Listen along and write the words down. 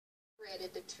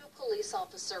exonerated the 2 police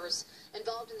officers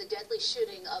involved in the deadly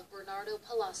shooting of Bernardo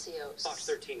Palacios. Fox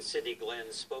 13's Cindy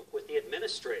Glenn spoke with the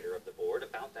administrator of the board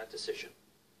about that decision.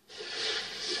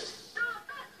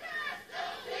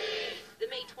 The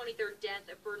May 23rd death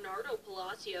of Bernardo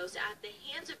Palacios at the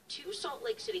hands of 2 Salt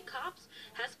Lake City cops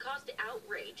has caused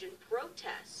outrage and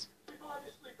protests. We've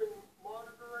obviously been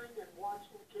monitoring and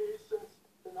watching the case since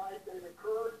the night that it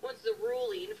occurred. Once the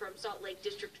ruling from Salt Lake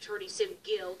District Attorney Sim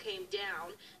Gill came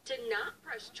down to not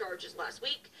press charges last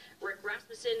week, Rick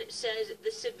Rasmussen says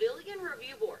the Civilian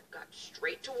Review Board got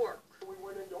straight to work. We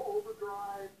went into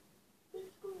overdrive,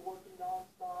 basically working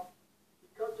nonstop.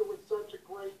 Because there was such a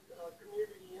great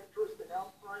community interest and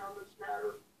outcry on this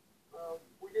matter,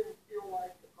 we didn't feel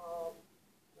like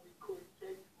we could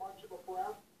take much of a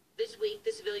breath. This week,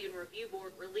 the Civilian Review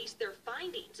Board released their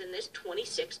findings in this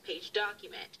 26-page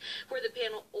document, where the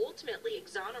panel ultimately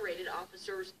exonerated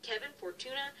officers Kevin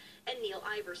Fortuna and Neil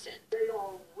Iverson. They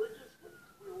are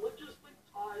religiously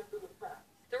tied to the facts.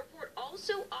 The report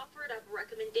also offered up a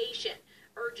recommendation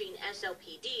urging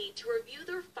SLPD to review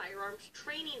their firearms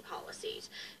training policies.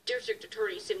 District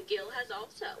Attorney Sim Gill has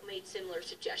also made similar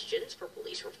suggestions for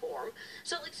police reform.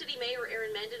 Salt Lake City Mayor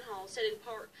Erin Mendenhall said in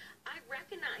part, "I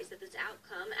recognize that this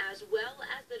outcome, as well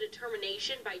as the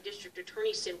determination by District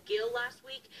Attorney Sim Gill last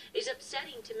week, is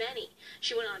upsetting to many."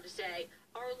 She went on to say,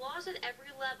 "Our laws at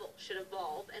every level should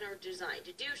evolve and are designed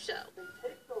to do so." They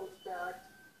take those facts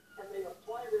and they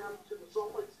apply them to the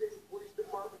Salt Lake City Police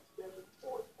Department's deadly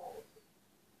force policy.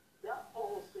 That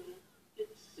policy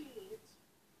exceeds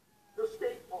the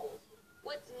state policy.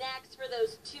 What's next for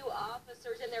those 2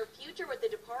 officers and their future with the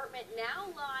department now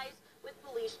lies with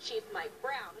Police Chief Mike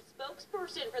Brown. A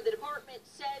spokesperson for the department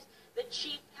says the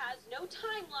chief has no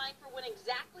timeline for when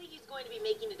exactly he's going to be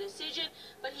making a decision,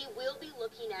 but he will be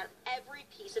looking at every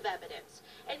piece of evidence.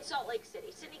 In Salt Lake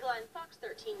City, Cindy Glenn, Fox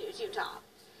 13 News, Utah.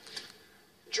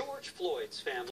 George Floyd's family